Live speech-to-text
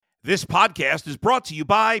This podcast is brought to you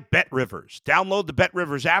by BetRivers. Download the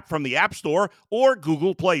BetRivers app from the App Store or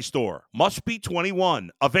Google Play Store. Must be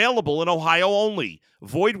 21. Available in Ohio only.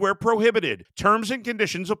 Void where prohibited. Terms and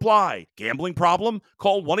conditions apply. Gambling problem?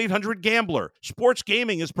 Call 1-800-GAMBLER. Sports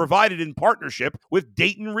gaming is provided in partnership with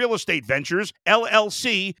Dayton Real Estate Ventures,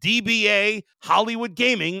 LLC, DBA, Hollywood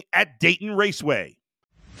Gaming at Dayton Raceway.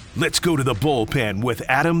 Let's go to the bullpen with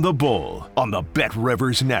Adam the Bull on the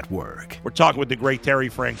BetRivers Network. We're talking with the great Terry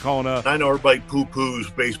Francona. I know everybody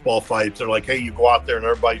poo-poos baseball fights. They're like, hey, you go out there and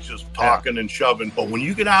everybody's just talking and shoving. But when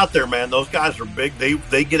you get out there, man, those guys are big.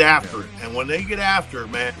 They get after it. And when they get after it,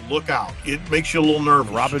 man, look out. It makes you a little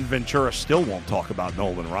nervous. Robin Ventura still won't talk about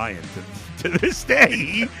Nolan Ryan to this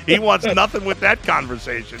day. He wants nothing with that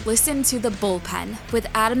conversation. Listen to The Bullpen with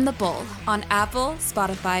Adam the Bull on Apple,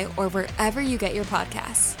 Spotify, or wherever you get your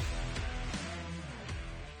podcasts.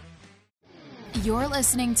 You're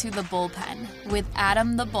listening to The Bullpen with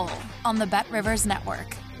Adam the Bull on the BetRivers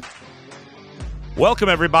Network. Welcome,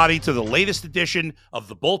 everybody, to the latest edition of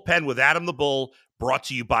The Bullpen with Adam the Bull, brought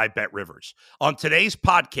to you by BetRivers. On today's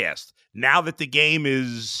podcast, now that the game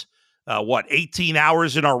is 18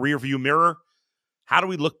 hours in our rearview mirror, how do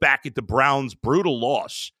we look back at the Browns' brutal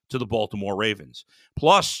loss to the Baltimore Ravens?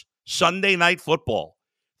 Plus, Sunday Night Football.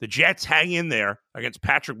 The Jets hang in there against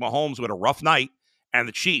Patrick Mahomes with a rough night and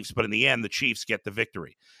the Chiefs, but in the end, the Chiefs get the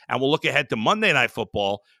victory. And we'll look ahead to Monday Night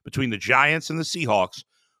Football between the Giants and the Seahawks.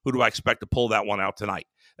 Who do I expect to pull that one out tonight?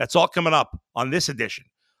 That's all coming up on this edition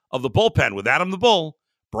of The Bullpen with Adam the Bull,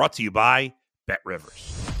 brought to you by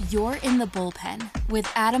BetRivers. You're in The Bullpen with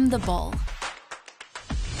Adam the Bull.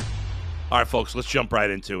 All right, folks, let's jump right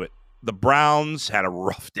into it. The Browns had a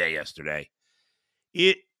rough day yesterday.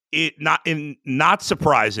 Not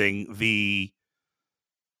surprising, we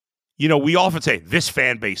often say this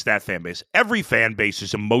fan base, that fan base. Every fan base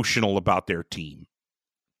is emotional about their team.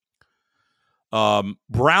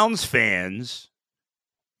 Browns fans,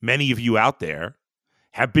 many of you out there,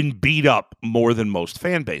 have been beat up more than most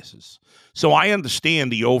fan bases. So I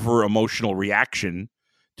understand the over-emotional reaction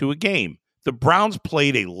to a game. The Browns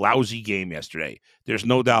played a lousy game yesterday. There's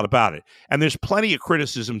no doubt about it. And there's plenty of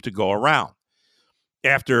criticism to go around.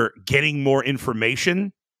 After getting more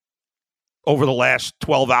information over the last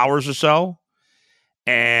 12 hours or so,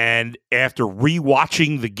 and after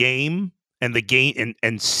rewatching the game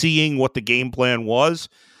and seeing what the game plan was,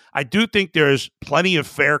 I do think there's plenty of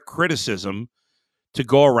fair criticism to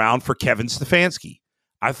go around for Kevin Stefanski.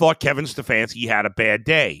 I thought Kevin Stefanski had a bad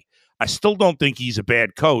day. I still don't think he's a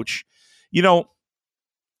bad coach. The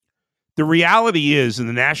reality is in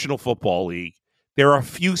the National Football League, there are a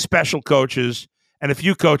few special coaches and a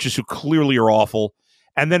few coaches who clearly are awful.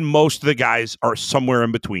 And then most of the guys are somewhere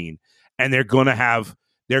in between. And they're going to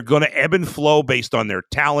ebb and flow based on their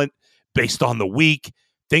talent, based on the week.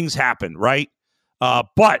 Things happen, right?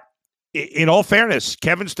 But in all fairness,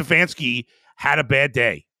 Kevin Stefanski had a bad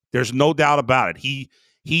day. There's no doubt about it.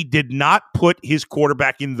 He did not put his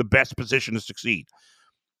quarterback in the best position to succeed.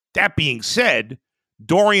 That being said,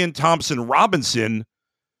 Dorian Thompson-Robinson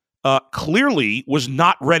clearly was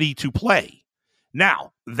not ready to play.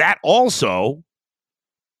 Now, that also,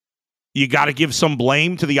 you got to give some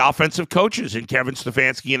blame to the offensive coaches in Kevin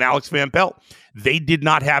Stefanski and Alex Van Pelt. They did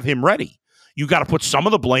not have him ready. You got to put some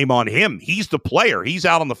of the blame on him. He's the player. He's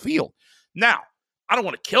out on the field. Now, I don't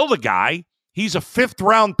want to kill the guy. He's a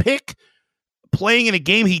 5th-round pick playing in a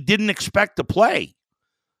game he didn't expect to play.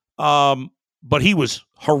 But he was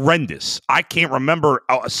horrendous. I can't remember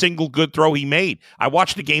a single good throw he made. I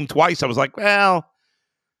watched the game twice. I was like, well,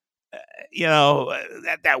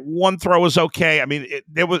 that one throw was okay. I mean,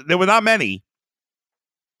 there were not many.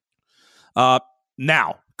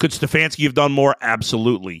 Now, could Stefanski have done more?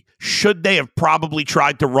 Absolutely. Should they have probably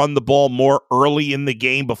tried to run the ball more early in the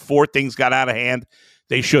game before things got out of hand?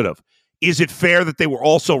 They should have. Is it fair that they were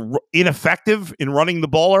also ineffective in running the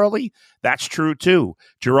ball early? That's true, too.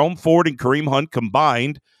 Jerome Ford and Kareem Hunt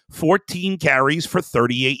combined 14 carries for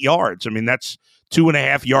 38 yards. I mean, that's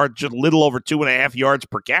 2.5 yards, just a little over 2.5 yards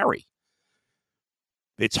per carry.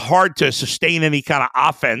 It's hard to sustain any kind of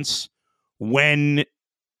offense when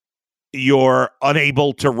you're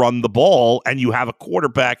unable to run the ball and you have a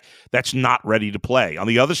quarterback that's not ready to play. On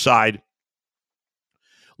the other side,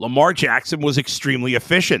 Lamar Jackson was extremely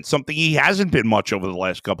efficient, something he hasn't been much over the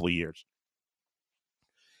last couple of years.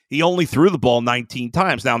 He only threw the ball 19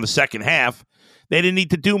 times. Now, in the second half, they didn't need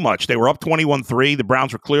to do much. They were up 21-3. The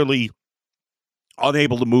Browns were clearly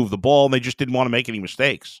unable to move the ball, and they just didn't want to make any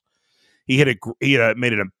mistakes. He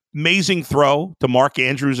made an amazing throw to Mark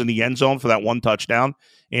Andrews in the end zone for that one touchdown.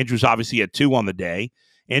 Andrews obviously had 2 on the day.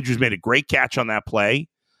 Andrews made a great catch on that play.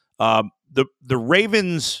 The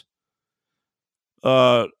Ravens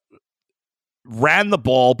ran the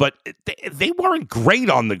ball, but they weren't great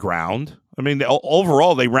on the ground. I mean,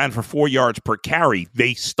 overall, they ran for 4 yards per carry.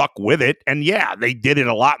 They stuck with it. And yeah, they did it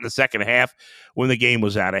a lot in the second half when the game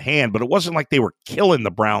was out of hand, but it wasn't like they were killing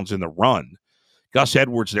the Browns in the run. Gus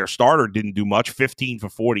Edwards, their starter, didn't do much, 15 for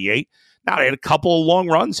 48. Now, they had a couple of long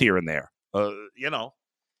runs here and there.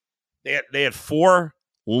 They had 4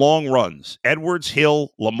 long runs. Edwards, Hill,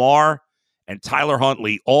 Lamar, and Tyler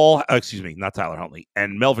Huntley not Tyler Huntley,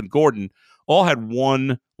 and Melvin Gordon all had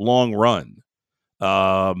 1 long run.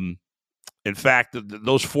 In fact,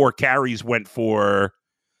 those 4 carries went for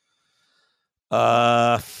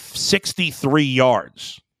 63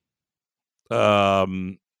 yards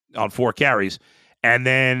on 4 carries. And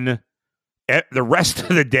then the rest of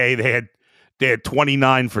the day, they had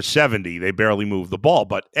 29 for 70. They barely moved the ball.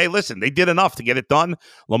 But, hey, listen, they did enough to get it done.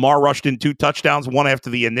 Lamar rushed in 2 touchdowns, one after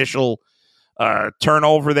the initial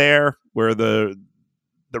turnover there where the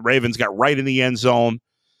Ravens got right in the end zone.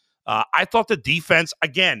 I thought the defense,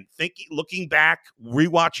 again, looking back,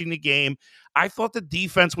 rewatching the game, I thought the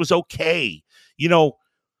defense was okay. The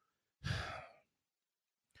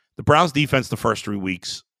Browns defense the first 3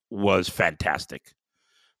 weeks was fantastic.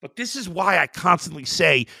 But this is why I constantly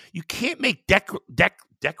say you can't make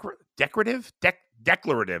declarative.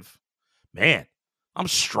 Man, I'm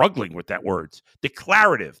struggling with that word.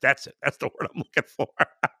 Declarative. That's it. That's the word I'm looking for.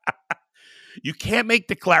 You can't make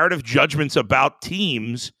declarative judgments about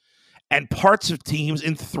teams and parts of teams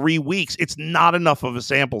in 3 weeks. It's not enough of a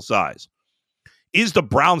sample size. Is the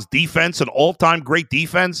Browns defense an all-time great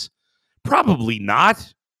defense? Probably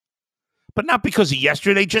not. But not because of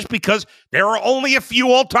yesterday, just because there are only a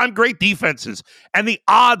few all-time great defenses. And the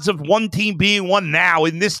odds of one team being one now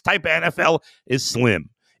in this type of NFL is slim.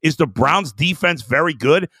 Is the Browns defense very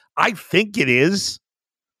good? I think it is.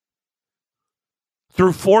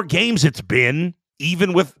 Through 4 games it's been,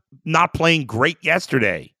 even with not playing great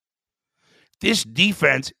yesterday. This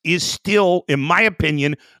defense is still, in my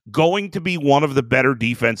opinion, going to be one of the better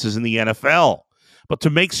defenses in the NFL. But to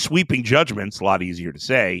make sweeping judgments, a lot easier to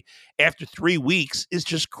say, after 3 weeks is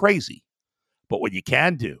just crazy. But what you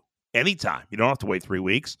can do anytime, you don't have to wait 3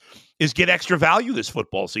 weeks, is get extra value this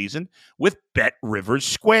football season with Bet Rivers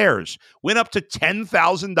Squares. Win up to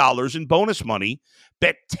 $10,000 in bonus money.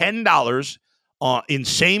 Bet $10 in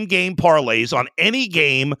same-game parlays on any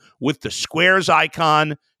game with the Squares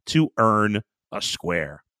icon to earn a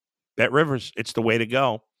square. Bet Rivers, it's the way to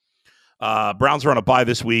go. Browns are on a bye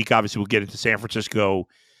this week. Obviously, we'll get into San Francisco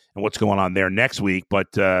and what's going on there next week.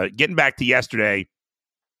 But getting back to yesterday,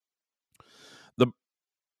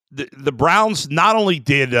 the Browns not only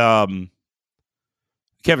did Kevin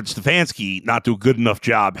Stefanski not do a good enough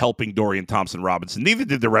job helping Dorian Thompson-Robinson, neither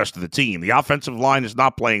did the rest of the team. The offensive line is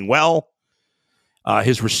not playing well.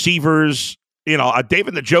 His receivers,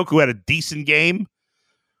 David Njoku had a decent game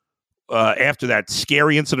after that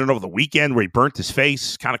scary incident over the weekend where he burnt his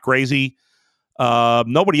face. Kind of crazy.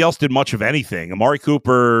 Nobody else did much of anything. Amari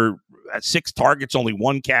Cooper had 6 targets, only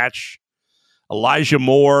 1 catch. Elijah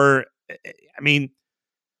Moore. I mean,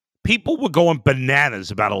 people were going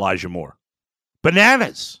bananas about Elijah Moore.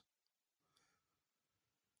 Bananas.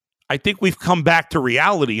 I think we've come back to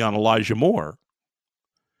reality on Elijah Moore.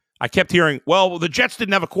 I kept hearing, well, the Jets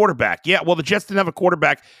didn't have a quarterback. Yeah, well, the Jets didn't have a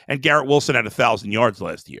quarterback, and Garrett Wilson had 1,000 yards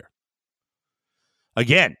last year.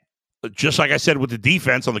 Again, just like I said with the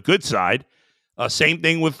defense on the good side, same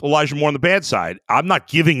thing with Elijah Moore on the bad side. I'm not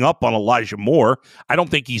giving up on Elijah Moore. I don't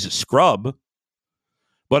think he's a scrub.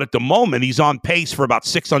 But at the moment, he's on pace for about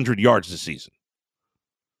 600 yards this season.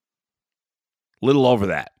 Little over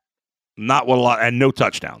that. Not what a lot, and no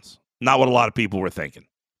touchdowns. Not what a lot of people were thinking.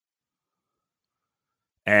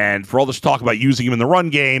 And for all this talk about using him in the run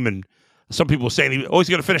game, and some people saying, he's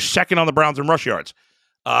going to finish second on the Browns in rush yards.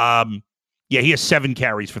 Yeah, he has 7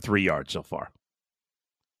 carries for 3 yards so far.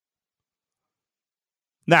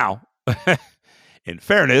 Now, in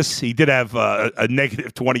fairness, he did have a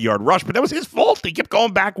negative 20-yard rush, but that was his fault. He kept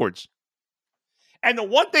going backwards. And the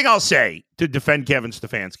one thing I'll say to defend Kevin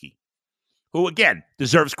Stefanski, who, again,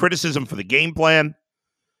 deserves criticism for the game plan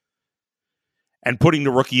and putting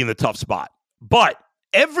the rookie in the tough spot. But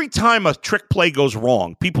every time a trick play goes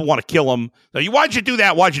wrong, people want to kill him. Why'd you do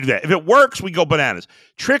that? Why'd you do that? If it works, we go bananas.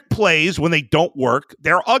 Trick plays, when they don't work,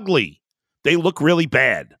 they're ugly. They look really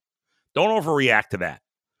bad. Don't overreact to that.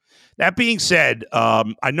 That being said,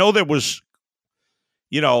 I know there was,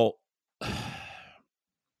 there's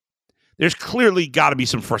clearly got to be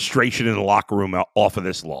some frustration in the locker room off of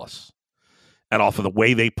this loss and off of the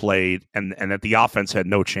way they played and that the offense had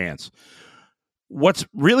no chance. What's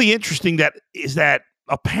really interesting is that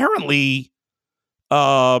apparently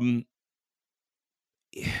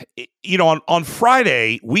on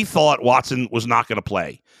Friday, we thought Watson was not going to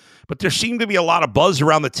play. But there seemed to be a lot of buzz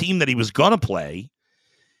around the team that he was going to play.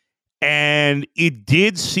 And it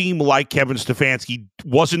did seem like Kevin Stefanski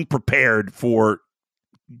wasn't prepared for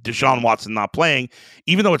Deshaun Watson not playing,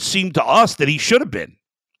 even though it seemed to us that he should have been.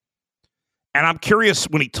 And I'm curious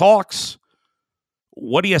when he talks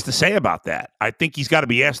what he has to say about that. I think he's got to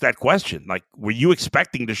be asked that question. Like, were you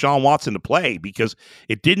expecting Deshaun Watson to play? Because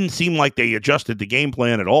it didn't seem like they adjusted the game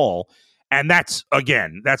plan at all. And that's on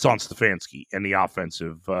Stefanski and the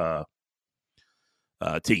offensive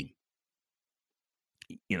team.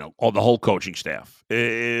 All the whole coaching staff.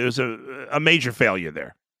 It was a major failure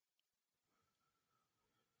there.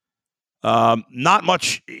 Not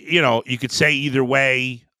much, you could say either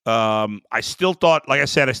way. I still thought, like I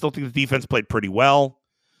said, I still think the defense played pretty well.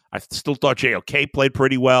 I still thought JOK played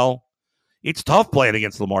pretty well. It's tough playing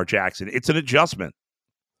against Lamar Jackson. It's an adjustment.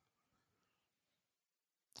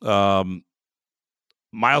 Myles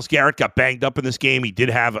Garrett got banged up in this game. He did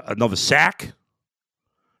have another sack.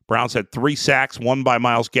 Browns had 3 sacks, one by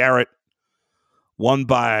Myles Garrett, one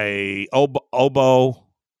by Obo,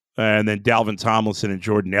 and then Dalvin Tomlinson and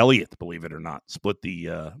Jordan Elliott, believe it or not, split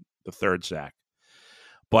the third sack.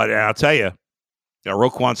 But I'll tell you,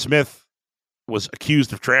 Roquan Smith was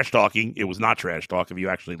accused of trash talking. It was not trash talk if you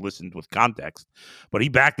actually listened with context, but he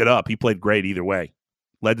backed it up. He played great either way.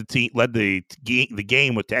 Led the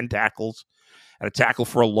game with 10 tackles, and a tackle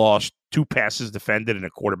for a loss, 2 passes defended, and a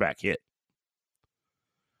quarterback hit.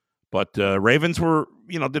 But Ravens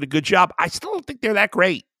did a good job. I still don't think they're that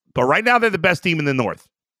great, but right now they're the best team in the North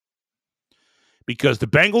because the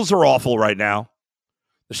Bengals are awful right now.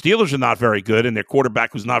 The Steelers are not very good, and their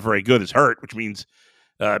quarterback who's not very good is hurt, which means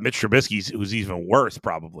Mitch Trubisky's who's even worse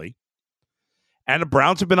probably. And the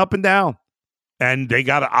Browns have been up and down, and they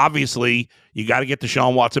got to you got to get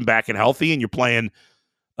Deshaun Watson back and healthy, and you're playing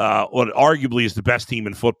what arguably is the best team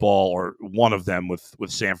in football, or one of them with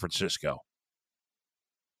San Francisco.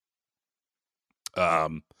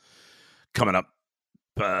 Coming up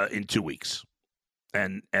in 2 weeks.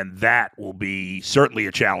 And that will be certainly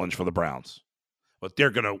a challenge for the Browns. But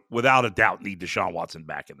they're going to, without a doubt, need Deshaun Watson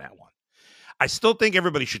back in that one. I still think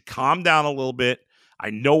everybody should calm down a little bit.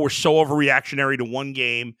 I know we're so overreactionary to one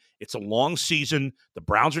game. It's a long season. The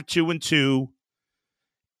Browns are 2-2.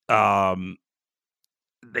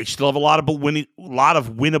 They still have a lot of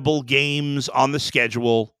winnable games on the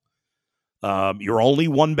schedule. You're only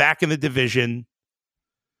one back in the division.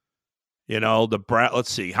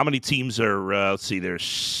 Let's see. How many teams are,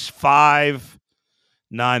 there's 5,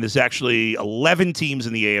 9. There's actually 11 teams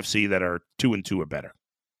in the AFC that are 2-2 or better,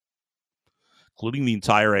 including the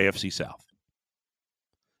entire AFC South.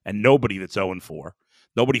 And nobody that's 0-4.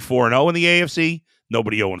 Nobody 4-0 in the AFC.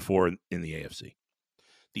 Nobody 0-4 in the AFC.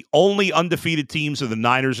 The only undefeated teams are the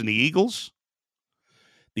Niners and the Eagles.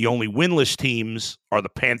 The only winless teams are the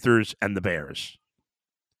Panthers and the Bears.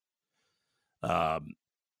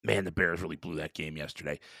 Man, the Bears really blew that game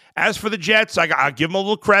yesterday. As for the Jets, I give them a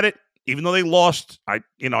little credit, even though they lost.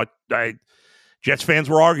 Jets fans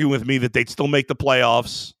were arguing with me that they'd still make the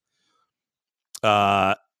playoffs.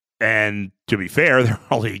 And to be fair, they're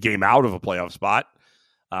only a game out of a playoff spot.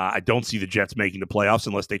 I don't see the Jets making the playoffs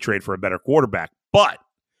unless they trade for a better quarterback. But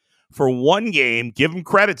for one game, give them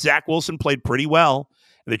credit. Zach Wilson played pretty well.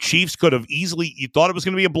 The Chiefs could have easily, you thought it was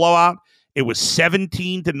going to be a blowout. It was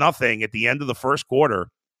 17-0 at the end of the first quarter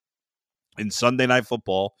in Sunday Night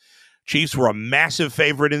Football. Chiefs were a massive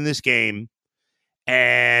favorite in this game,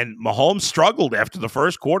 and Mahomes struggled after the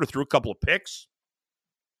first quarter, threw a couple of picks.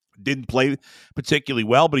 Didn't play particularly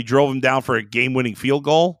well, but he drove him down for a game-winning field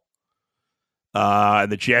goal. And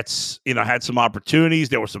the Jets, had some opportunities.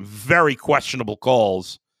 There were some very questionable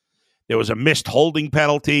calls. There was a missed holding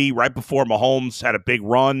penalty right before Mahomes had a big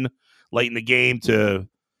run late in the game to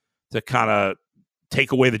kind of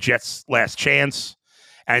take away the Jets' last chance.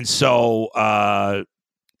 And so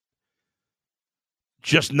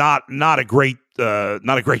just not a great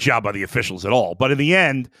job by the officials at all. But in the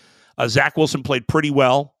end, Zach Wilson played pretty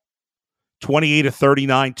well. 28 of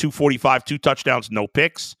 39, 245, 2 touchdowns, no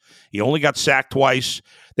picks. He only got sacked twice.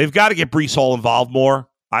 They've got to get Breece Hall involved more.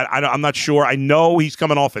 I'm not sure. I know he's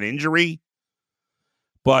coming off an injury,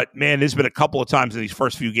 but man, there's been a couple of times in these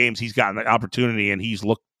first few games he's gotten the opportunity and he's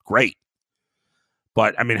looked great.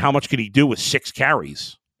 But I mean, how much can he do with 6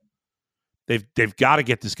 carries? They've got to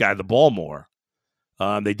get this guy the ball more.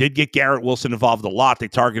 They did get Garrett Wilson involved a lot. They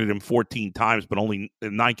targeted him 14 times, but only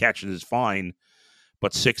 9 catches is fine,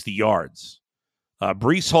 but 60 yards.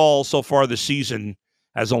 Breece Hall so far this season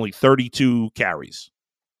has only 32 carries.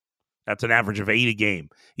 That's an average of 8 a game.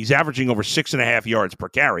 He's averaging over 6.5 yards per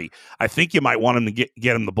carry. I think you might want him to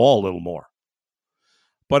get him the ball a little more.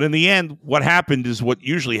 But in the end, what happened is what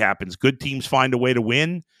usually happens. Good teams find a way to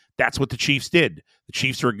win. That's what the Chiefs did. The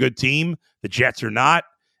Chiefs are a good team. The Jets are not.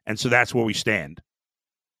 And so that's where we stand.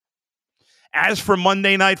 As for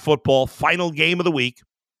Monday Night Football, final game of the week.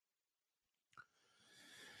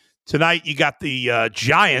 Tonight, you got the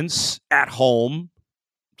Giants at home.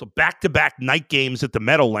 So back-to-back night games at the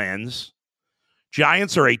Meadowlands.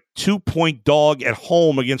 Giants are a 2-point dog at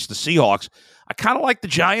home against the Seahawks. I kind of like the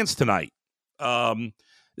Giants tonight.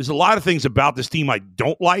 There's a lot of things about this team I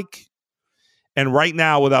don't like. And right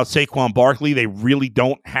now, without Saquon Barkley, they really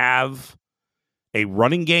don't have a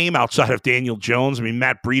running game outside of Daniel Jones. I mean,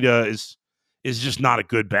 Matt Breida is just not a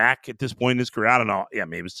good back at this point in his career. I don't know. Yeah, I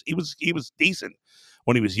mean, he was decent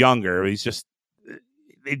when he was younger. He's just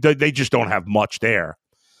they just don't have much there.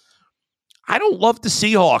 I don't love the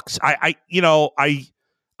Seahawks.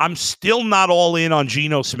 I'm still not all in on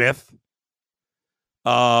Geno Smith.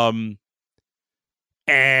 And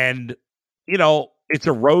it's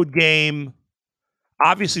a road game.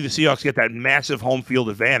 Obviously, the Seahawks get that massive home field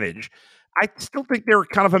advantage. I still think they're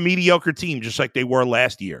kind of a mediocre team, just like they were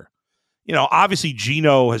last year. Obviously,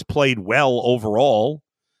 Geno has played well overall.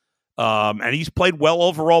 And he's played well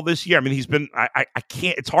overall this year. I mean, he's been, I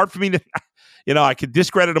can't, it's hard for me to, I could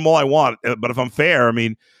discredit him all I want, but if I'm fair, I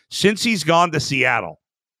mean, since he's gone to Seattle,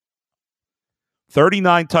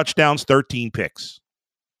 39 touchdowns, 13 picks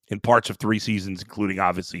in parts of 3 seasons, including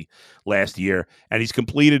obviously last year. And he's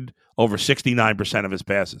completed over 69% of his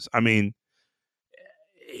passes. I mean,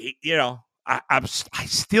 I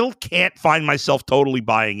still can't find myself totally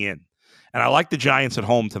buying in. And I like the Giants at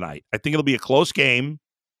home tonight. I think it'll be a close game.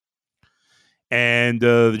 And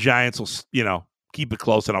the Giants will, keep it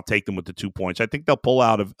close, and I'll take them with the 2 points. I think they'll pull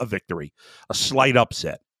out a victory, a slight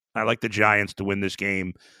upset. I like the Giants to win this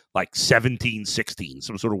game like 17-16,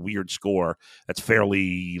 some sort of weird score that's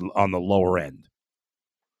fairly on the lower end.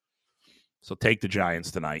 So take the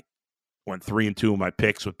Giants tonight. Went 3-2 in my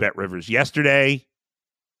picks with Bet Rivers yesterday.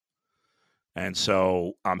 And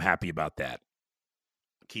so I'm happy about that.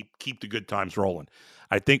 Keep the good times rolling.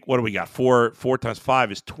 I think, what do we got? 4 times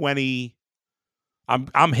 5 is 20.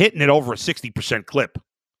 I'm hitting it over a 60% clip.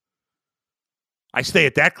 I stay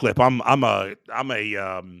at that clip. I'm a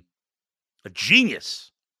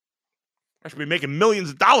genius. I should be making millions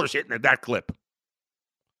of dollars hitting at that clip.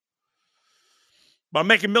 But I'm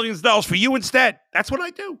making millions of dollars for you instead. That's what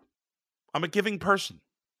I do. I'm a giving person.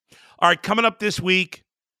 All right, coming up this week,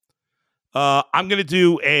 I'm going to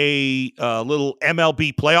do a little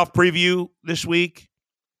MLB playoff preview this week.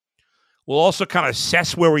 We'll also kind of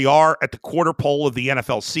assess where we are at the quarter pole of the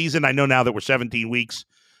NFL season. I know now that we're 17 weeks,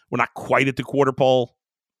 we're not quite at the quarter pole,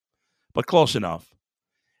 but close enough.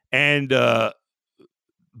 And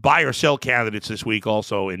buy or sell candidates this week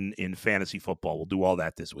also in fantasy football. We'll do all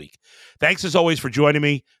that this week. Thanks as always for joining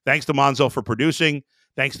me. Thanks to Monzo for producing.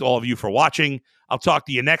 Thanks to all of you for watching. I'll talk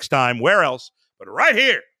to you next time. Where else but right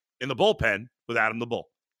here in the bullpen with Adam the Bull.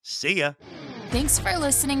 See ya. Thanks for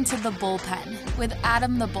listening to The Bullpen with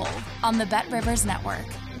Adam the Bull on the Bet Rivers Network.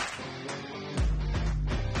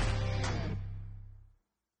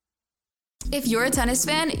 If you're a tennis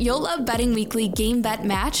fan, you'll love Betting Weekly Game Bet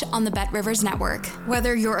Match on the Bet Rivers Network.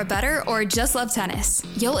 Whether you're a bettor or just love tennis,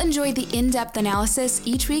 you'll enjoy the in-depth analysis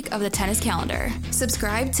each week of the tennis calendar.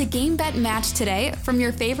 Subscribe to Game Bet Match today from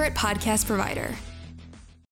your favorite podcast provider.